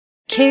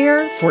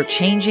Care for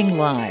changing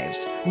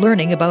lives.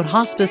 Learning about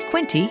Hospice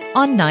Quinte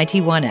on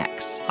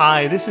 91X.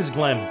 Hi, this is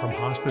Glenn from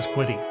Hospice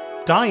Quinte.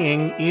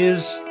 Dying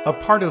is a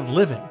part of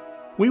living.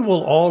 We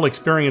will all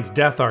experience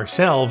death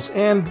ourselves,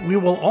 and we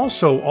will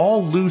also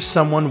all lose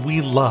someone we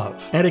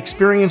love and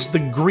experience the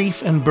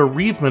grief and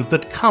bereavement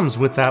that comes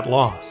with that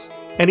loss.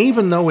 And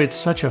even though it's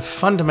such a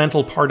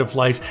fundamental part of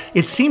life,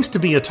 it seems to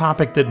be a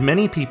topic that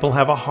many people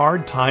have a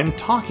hard time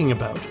talking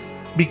about.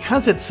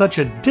 Because it's such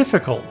a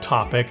difficult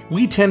topic,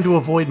 we tend to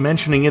avoid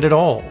mentioning it at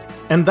all,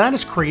 and that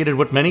has created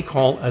what many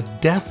call a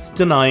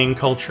death-denying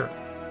culture.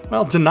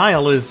 Well,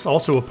 denial is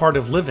also a part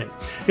of living.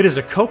 It is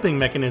a coping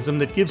mechanism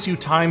that gives you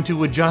time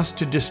to adjust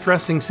to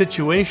distressing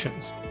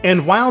situations.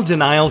 And while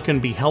denial can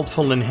be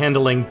helpful in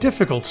handling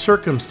difficult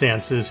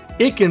circumstances,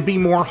 it can be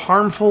more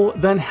harmful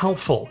than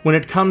helpful when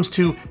it comes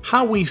to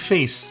how we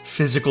face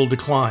physical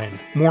decline,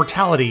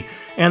 mortality,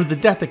 and the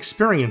death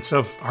experience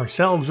of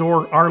ourselves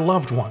or our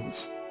loved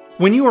ones.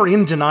 When you are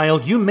in denial,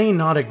 you may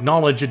not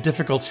acknowledge a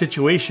difficult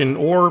situation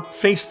or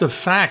face the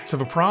facts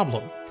of a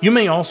problem. You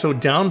may also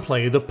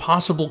downplay the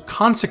possible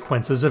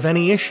consequences of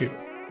any issue.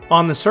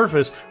 On the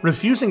surface,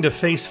 refusing to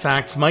face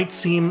facts might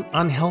seem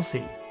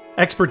unhealthy.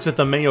 Experts at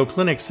the Mayo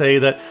Clinic say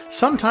that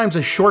sometimes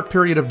a short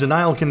period of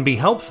denial can be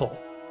helpful.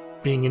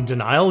 Being in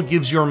denial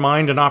gives your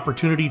mind an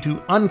opportunity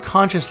to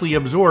unconsciously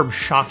absorb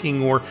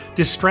shocking or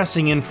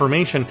distressing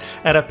information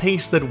at a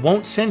pace that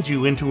won't send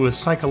you into a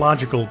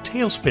psychological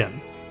tailspin.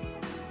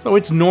 So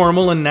it's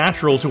normal and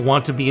natural to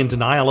want to be in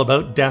denial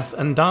about death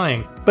and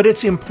dying, but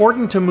it's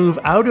important to move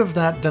out of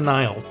that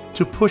denial,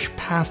 to push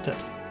past it.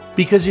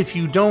 Because if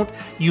you don't,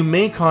 you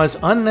may cause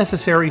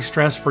unnecessary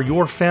stress for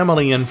your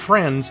family and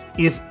friends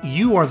if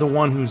you are the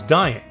one who's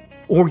dying.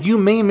 Or you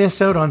may miss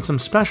out on some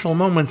special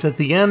moments at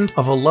the end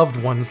of a loved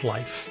one's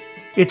life.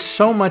 It's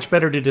so much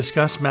better to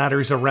discuss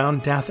matters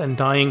around death and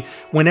dying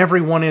when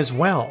everyone is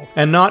well,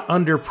 and not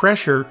under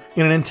pressure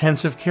in an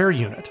intensive care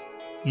unit.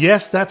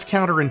 Yes, that's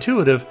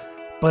counterintuitive,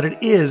 but it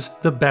is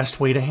the best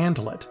way to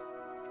handle it.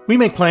 We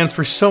make plans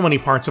for so many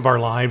parts of our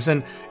lives,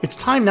 and it's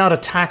time now to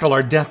tackle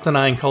our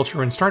death-denying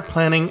culture and start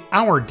planning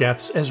our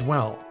deaths as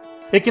well.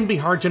 It can be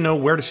hard to know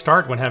where to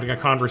start when having a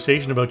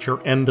conversation about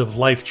your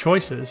end-of-life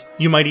choices.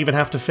 You might even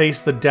have to face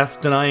the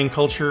death-denying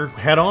culture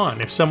head-on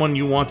if someone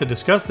you want to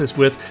discuss this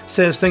with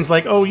says things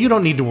like, "Oh, you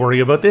don't need to worry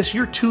about this,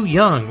 you're too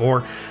young,"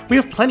 or "We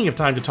have plenty of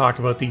time to talk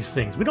about these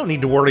things, we don't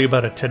need to worry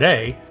about it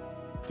today."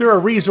 There are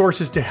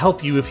resources to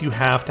help you if you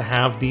have to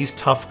have these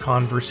tough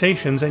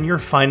conversations and you're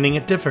finding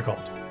it difficult.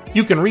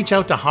 You can reach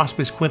out to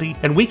Hospice Quinte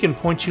and we can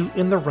point you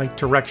in the right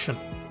direction.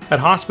 At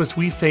Hospice,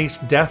 we face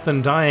death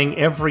and dying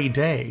every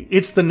day.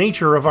 It's the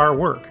nature of our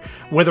work,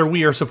 whether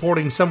we are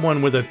supporting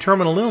someone with a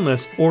terminal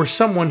illness or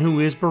someone who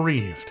is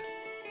bereaved.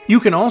 You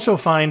can also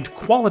find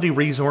quality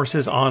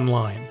resources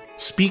online.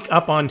 Speak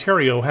Up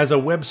Ontario has a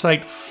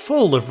website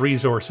full of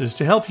resources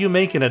to help you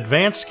make an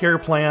advanced care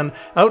plan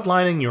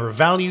outlining your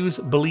values,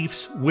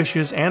 beliefs,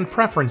 wishes, and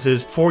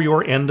preferences for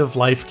your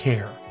end-of-life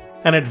care.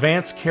 An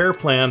advanced care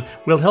plan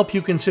will help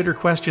you consider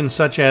questions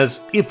such as,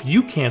 if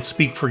you can't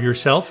speak for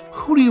yourself,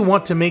 who do you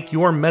want to make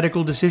your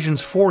medical decisions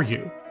for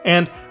you?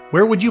 And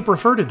where would you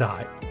prefer to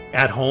die?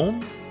 At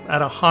home,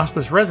 at a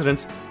hospice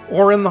residence,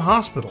 or in the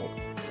hospital?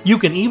 You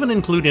can even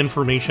include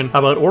information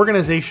about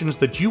organizations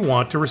that you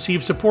want to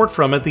receive support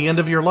from at the end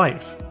of your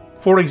life.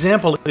 For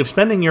example, if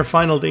spending your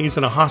final days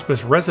in a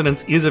hospice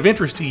residence is of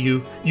interest to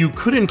you, you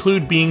could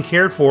include being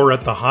cared for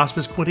at the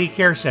Hospice Quinte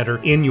Care Center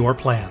in your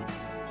plan.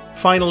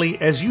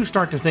 Finally, as you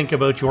start to think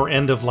about your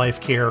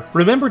end-of-life care,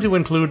 remember to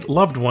include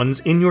loved ones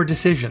in your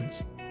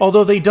decisions.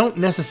 Although they don't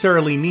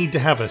necessarily need to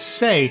have a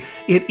say,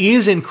 it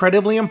is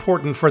incredibly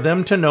important for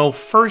them to know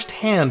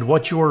firsthand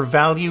what your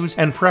values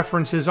and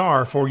preferences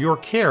are for your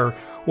care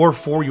or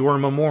for your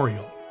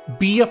memorial.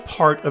 Be a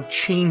part of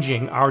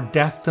changing our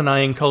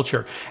death-denying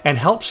culture and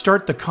help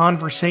start the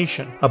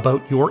conversation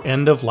about your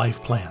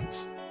end-of-life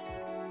plans.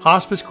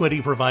 Hospice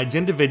Quinte provides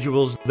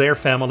individuals, their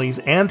families,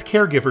 and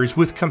caregivers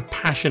with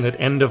compassionate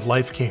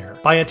end-of-life care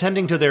by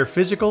attending to their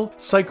physical,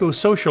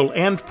 psychosocial,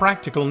 and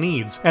practical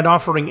needs and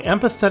offering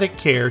empathetic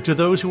care to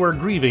those who are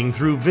grieving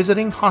through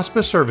visiting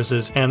hospice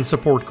services and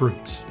support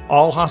groups.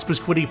 All Hospice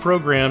Quinte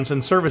programs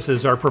and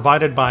services are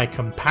provided by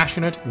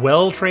compassionate,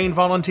 well-trained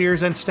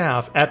volunteers and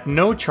staff at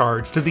no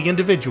charge to the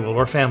individual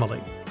or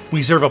family.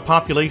 We serve a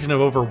population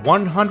of over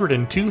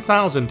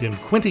 102,000 in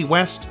Quinte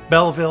West,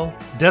 Belleville,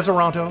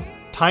 Deseronto,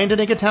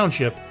 Tyendinaga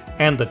Township,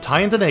 and the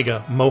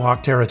Tyendinaga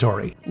Mohawk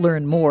Territory.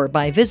 Learn more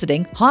by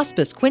visiting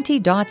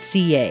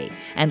hospicequinte.ca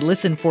and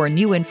listen for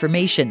new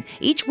information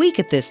each week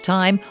at this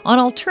time on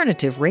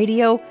Alternative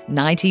Radio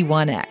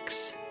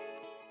 91X.